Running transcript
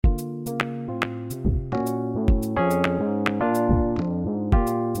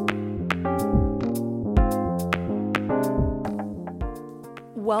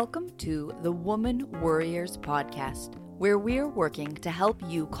Welcome to the Woman Warriors podcast, where we're working to help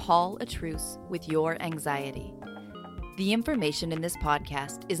you call a truce with your anxiety. The information in this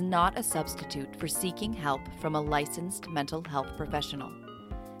podcast is not a substitute for seeking help from a licensed mental health professional.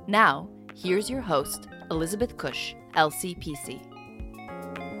 Now, here's your host, Elizabeth Cush, LCPC.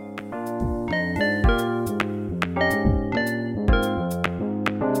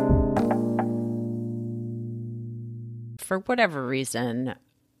 For whatever reason,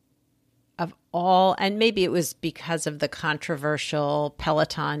 of all, and maybe it was because of the controversial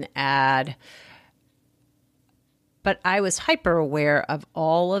Peloton ad, but I was hyper aware of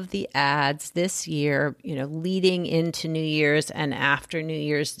all of the ads this year, leading into New Year's and after New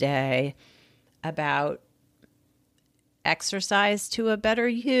Year's Day about exercise to a better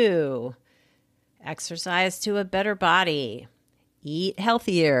you, exercise to a better body, eat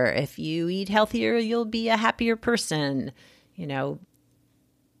healthier. If you eat healthier, you'll be a happier person.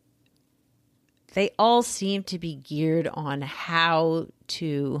 They all seem to be geared on how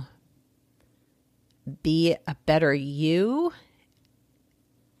to be a better you.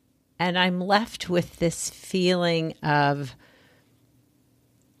 And I'm left with this feeling of,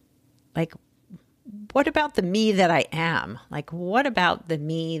 what about the me that I am? What about the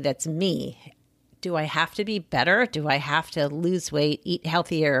me that's me? Do I have to be better? Do I have to lose weight, eat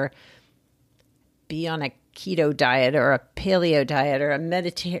healthier, be on a keto diet or a paleo diet or a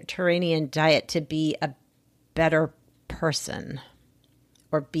Mediterranean diet to be a better person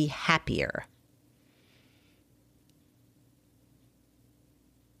or be happier?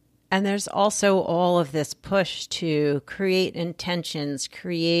 And there's also all of this push to create intentions,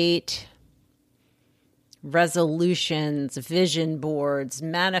 create resolutions, vision boards,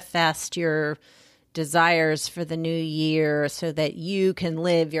 manifest your desires for the new year so that you can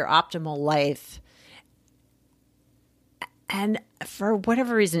live your optimal life. And for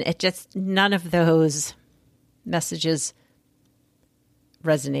whatever reason, none of those messages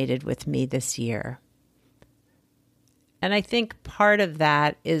resonated with me this year. And I think part of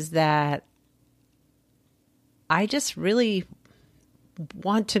that is that I just really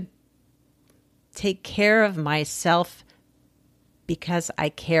want to take care of myself because I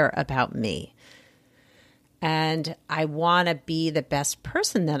care about me. And I want to be the best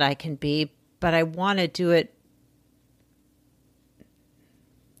person that I can be, but I want to do it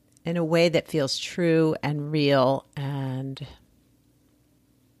in a way that feels true and real and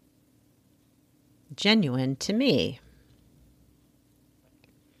genuine to me.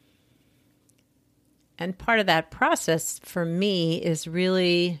 And part of that process for me is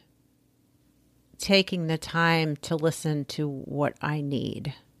really taking the time to listen to what I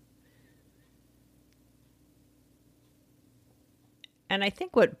need. And I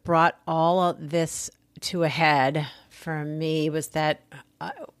think what brought all of this to a head for me was that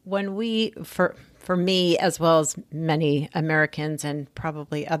for me, as well as many Americans and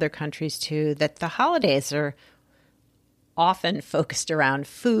probably other countries too, that the holidays are often focused around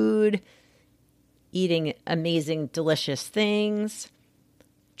food, eating amazing, delicious things,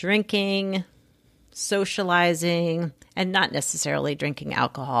 drinking, socializing, and not necessarily drinking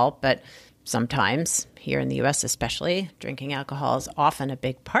alcohol, but sometimes, here in the U.S. especially, drinking alcohol is often a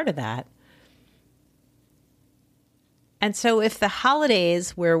big part of that. And so if the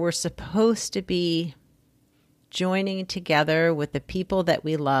holidays where we're supposed to be joining together with the people that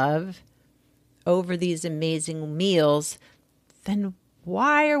we love over these amazing meals, then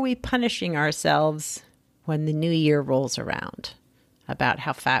why are we punishing ourselves when the new year rolls around about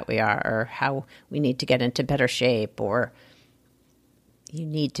how fat we are or how we need to get into better shape or you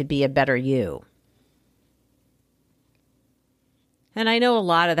need to be a better you? And I know a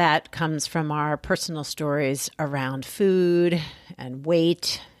lot of that comes from our personal stories around food and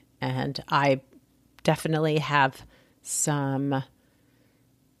weight. And I definitely have some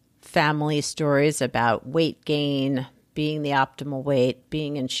family stories about weight gain, being the optimal weight,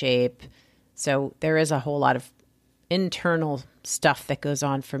 being in shape. So there is a whole lot of internal stuff that goes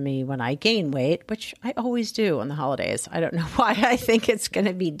on for me when I gain weight, which I always do on the holidays. I don't know why I think it's going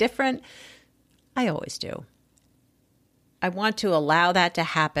to be different. I always do. I want to allow that to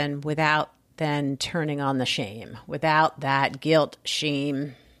happen without then turning on the shame, without that guilt,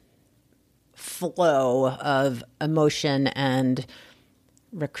 shame flow of emotion and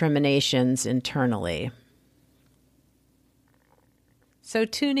recriminations internally. So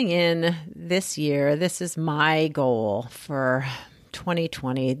tuning in this year, this is my goal for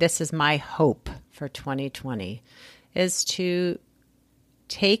 2020. This is my hope for 2020, is to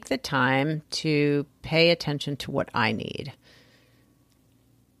take the time to pay attention to what I need.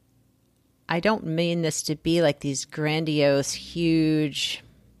 I don't mean this to be like these grandiose, huge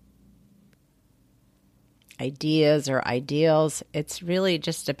ideas or ideals. It's really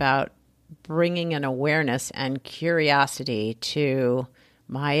just about bringing an awareness and curiosity to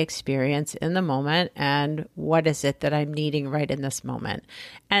my experience in the moment and what is it that I'm needing right in this moment.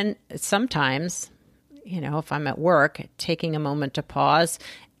 And sometimes, if I'm at work, taking a moment to pause,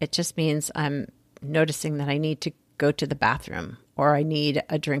 it just means I'm noticing that I need to go to the bathroom or I need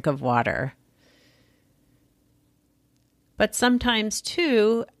a drink of water. But sometimes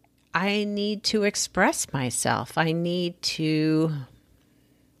too, I need to express myself. I need to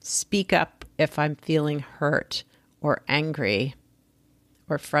speak up if I'm feeling hurt or angry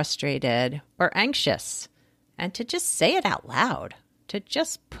or frustrated or anxious, and to just say it out loud, to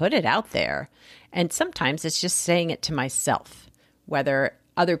just put it out there. And sometimes it's just saying it to myself, whether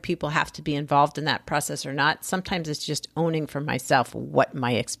other people have to be involved in that process or not. Sometimes it's just owning for myself what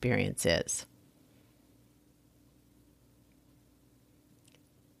my experience is.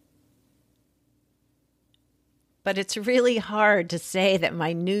 But it's really hard to say that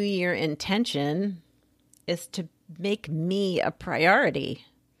my New Year intention is to make me a priority.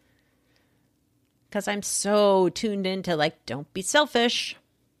 Because I'm so tuned into don't be selfish.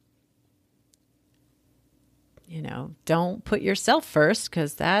 Don't put yourself first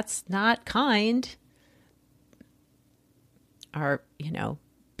because that's not kind. Or,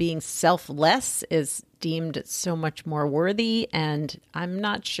 being selfless is deemed so much more worthy, and I'm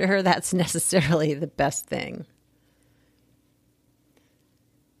not sure that's necessarily the best thing.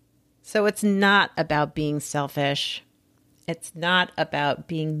 So it's not about being selfish. It's not about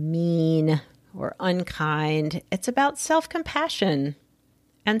being mean or unkind. It's about self-compassion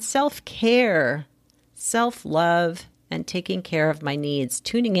and self-care, self-love, and taking care of my needs,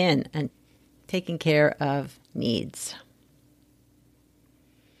 tuning in and taking care of needs.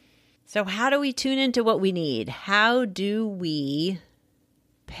 So how do we tune into what we need? How do we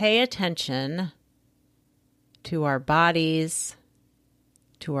pay attention to our bodies,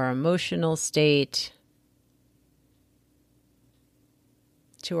 to our emotional state,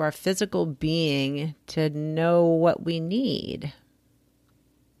 to our physical being to know what we need?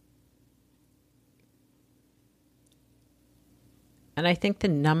 And I think the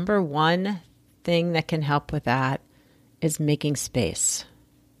number one thing that can help with that is making space.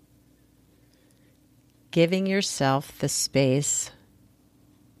 Giving yourself the space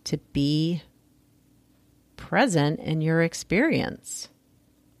to be present in your experience.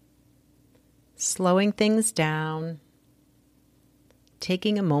 Slowing things down,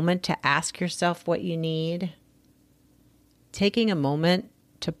 taking a moment to ask yourself what you need, taking a moment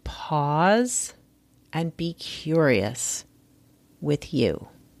to pause and be curious with you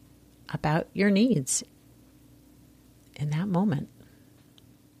about your needs in that moment.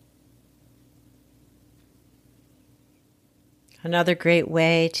 Another great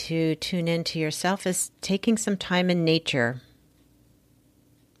way to tune into yourself is taking some time in nature.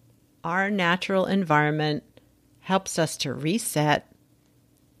 Our natural environment helps us to reset.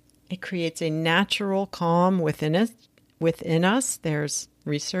 It creates a natural calm within us. There's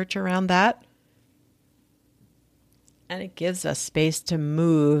research around that. And it gives us space to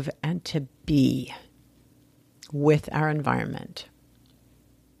move and to be with our environment.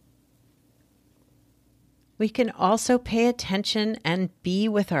 We can also pay attention and be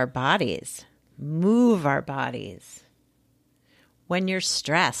with our bodies, move our bodies. When you're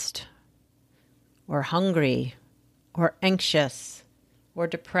stressed or hungry or anxious or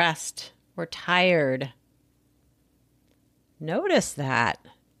depressed or tired, notice that.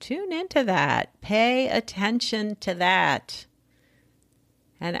 Tune into that. Pay attention to that.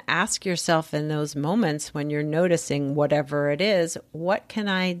 And ask yourself in those moments when you're noticing whatever it is, what can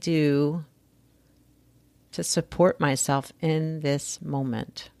I do to support myself in this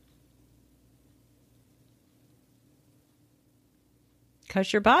moment?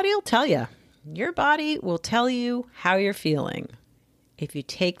 Because your body will tell you. Your body will tell you how you're feeling if you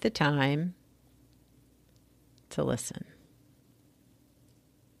take the time to listen.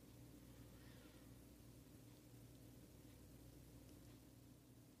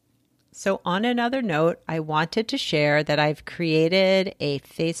 So on another note, I wanted to share that I've created a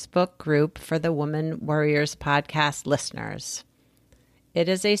Facebook group for the Woman Warriors podcast listeners. It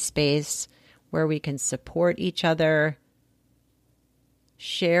is a space where we can support each other,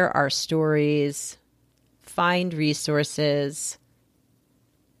 share our stories, find resources,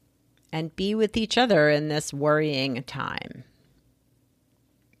 and be with each other in this worrying time.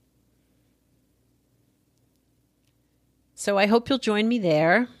 So I hope you'll join me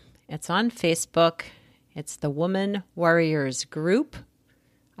there. It's on Facebook. It's the Woman Warriors group.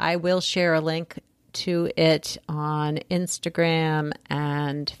 I will share a link to it on Instagram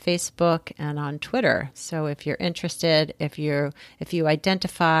and Facebook and on Twitter. So if you're interested, if you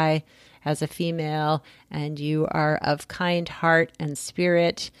identify as a female and you are of kind heart and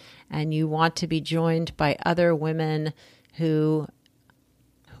spirit and you want to be joined by other women who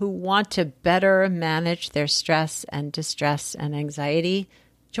want to better manage their stress and distress and anxiety,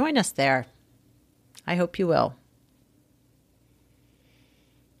 join us there. I hope you will.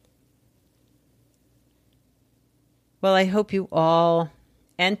 Well, I hope you all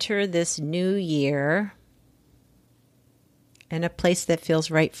enter this new year in a place that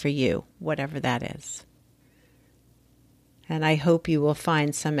feels right for you, whatever that is. And I hope you will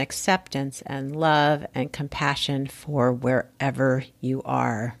find some acceptance and love and compassion for wherever you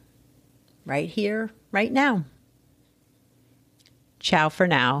are, right here, right now. Ciao for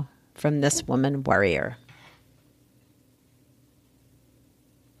now from this woman warrior.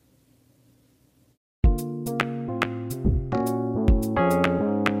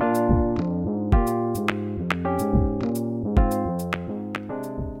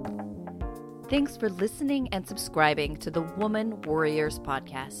 Thanks for listening and subscribing to the Woman Warriors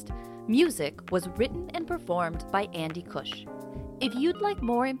podcast. Music was written and performed by Andy Cush. If you'd like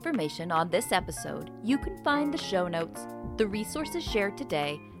more information on this episode, you can find the show notes, the resources shared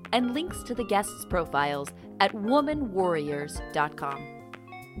today, and links to the guests' profiles at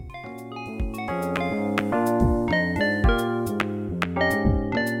womanwarriors.com.